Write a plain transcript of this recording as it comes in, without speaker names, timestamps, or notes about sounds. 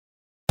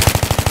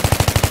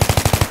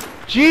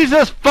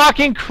Jesus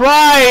fucking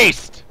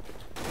Christ!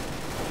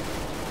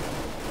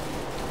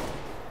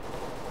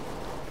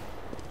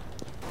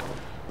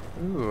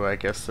 Ooh, I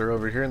guess they're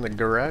over here in the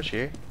garage,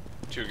 eh?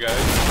 Two guys.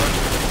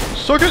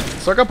 Suck it!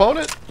 Suck up on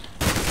it!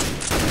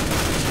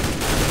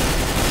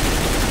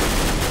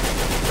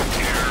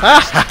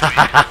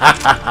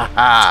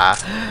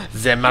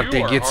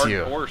 TheMarty gets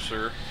you. Hardcore,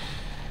 sir.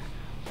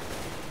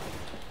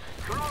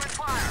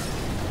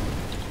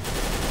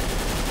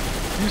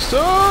 You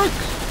suck!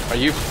 Are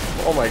you?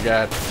 Oh my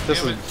god.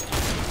 This is.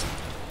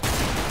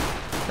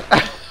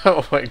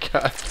 Oh my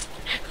god.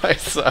 I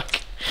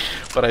suck.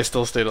 But I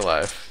still stayed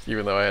alive,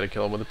 even though I had to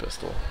kill him with a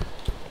pistol.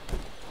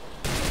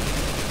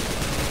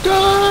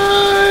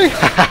 Die!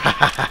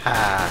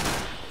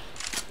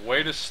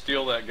 Way to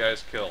steal that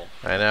guy's kill.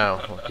 I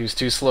know. He was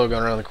too slow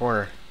going around the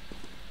corner.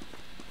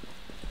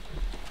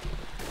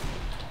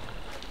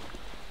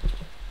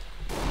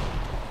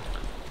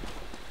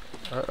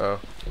 Uh-oh.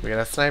 We got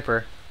a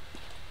sniper.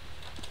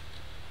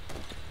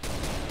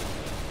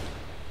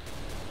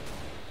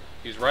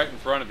 He's right in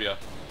front of you.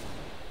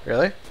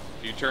 Really?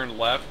 If you turn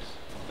left,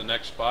 the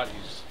next spot,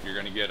 you're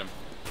gonna get him.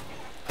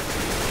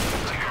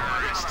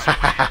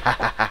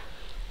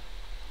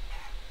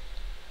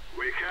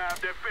 We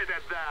have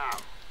defeated them.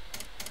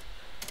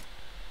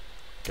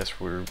 Guess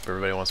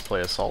everybody wants to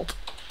play Assault.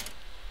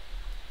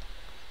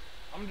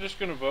 I'm just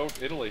gonna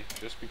vote Italy,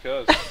 just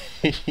because.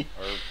 Or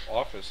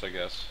Office, I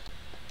guess.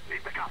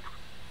 Need backup.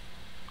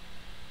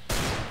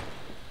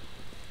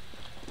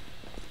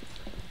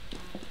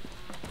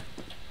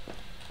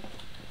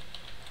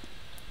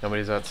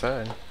 Nobody's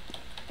outside.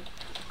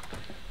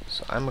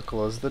 So I'm gonna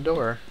close the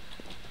door.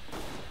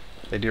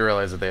 They do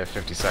realize that they have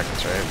 50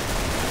 seconds, right?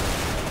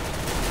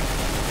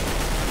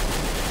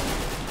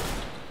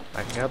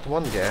 I got the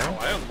one guy. Oh,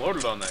 I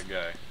unloaded on that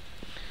guy.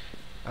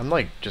 I'm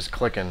like just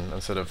clicking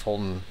instead of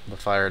holding the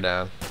fire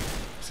down.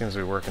 Seems to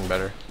be working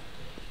better.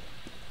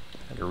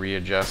 Had to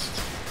readjust.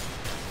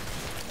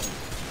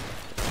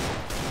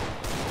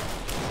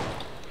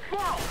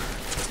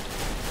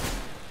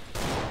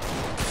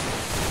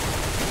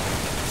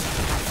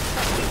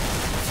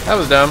 That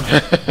was dumb.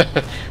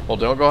 Well,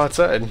 don't go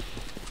outside.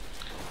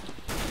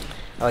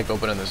 I like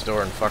opening this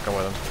door and fucking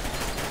with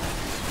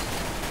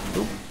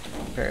them. Oop.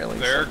 Apparently.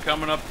 They're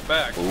coming up the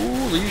back.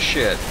 Holy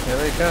shit. Here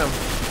they come.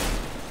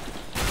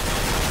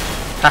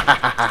 Ha ha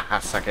ha ha.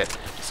 Suck it.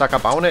 Suck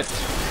up on it.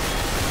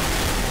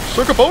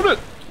 Suck up on it.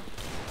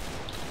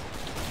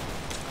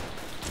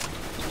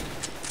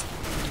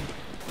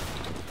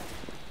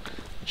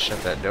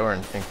 Shut that door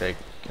and think they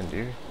can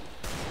do.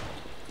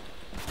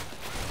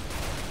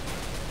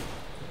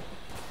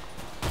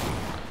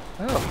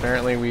 Oh,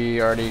 apparently we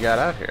already got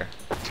out here.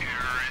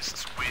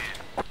 Terrorists win.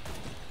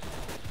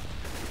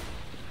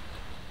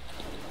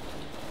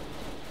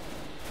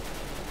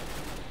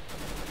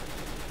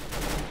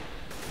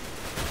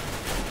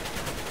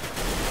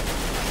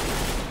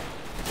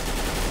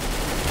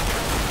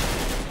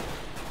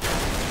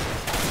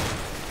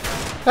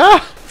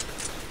 Ah!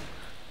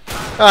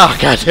 Oh,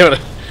 god damn it.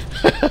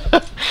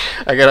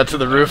 I got up to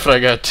the roof and I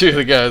got two of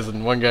the guys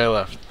and one guy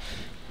left.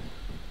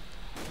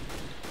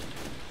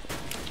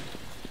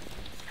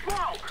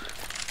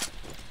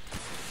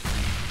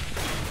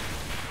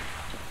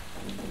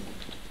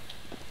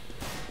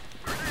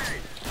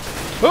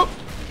 Oh!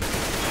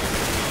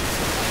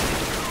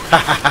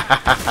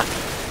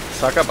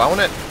 Suck up on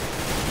it.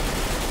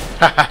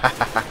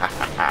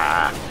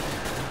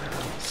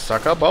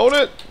 Suck up on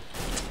it.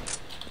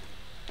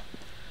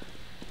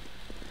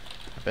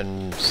 I've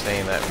been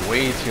saying that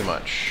way too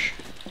much.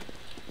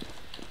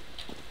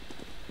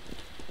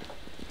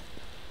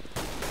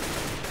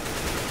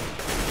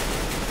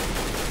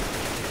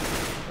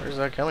 Where's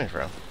that coming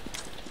from?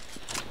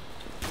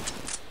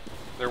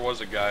 There was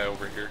a guy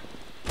over here.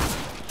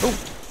 Oh!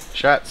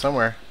 Shot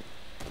somewhere.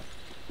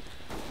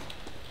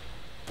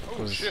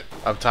 Oh shit.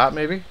 Up top,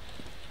 maybe?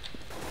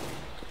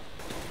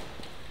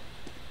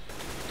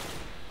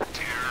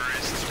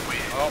 Terrorists win.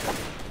 Oh,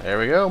 There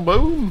we go.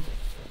 Boom!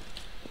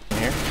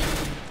 Here.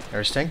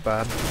 There's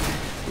TankBob.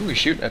 Ooh, he's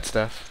shooting at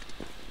stuff.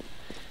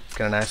 He's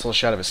got a nice little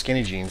shot of his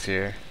skinny jeans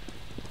here.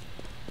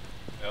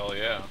 hell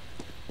yeah.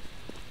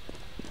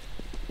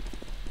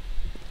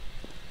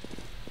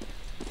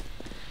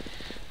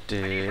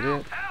 Did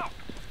it? Help!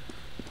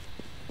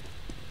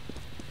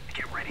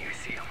 Get ready to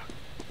see them.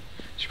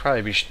 Should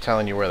probably be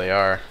telling you where they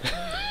are.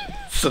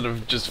 Instead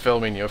of just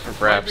filming you for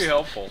Might fraps. be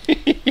helpful.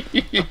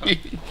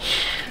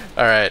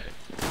 Alright.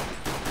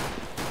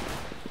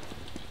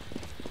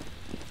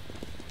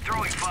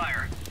 Throwing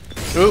fire.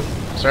 Oop,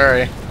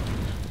 sorry.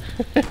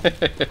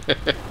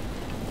 That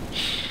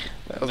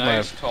was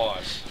Nice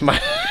toss. my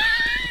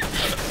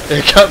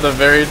it got the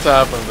very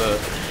top of the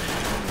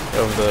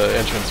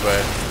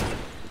entranceway.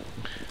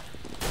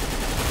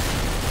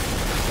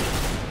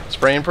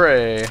 Spray and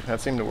pray. That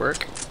seemed to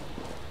work.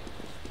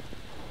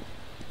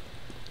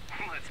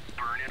 Let's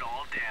burn it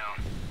all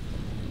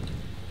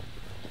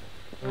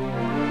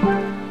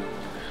down.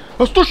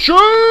 Master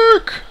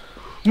Shake!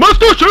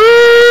 Master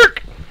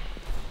Shake!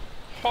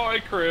 Hi,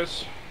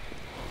 Chris.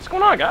 What's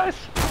going on, guys?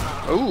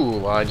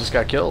 Ooh, I just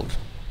got killed.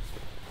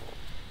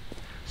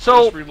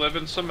 So, Just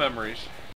reliving some memories.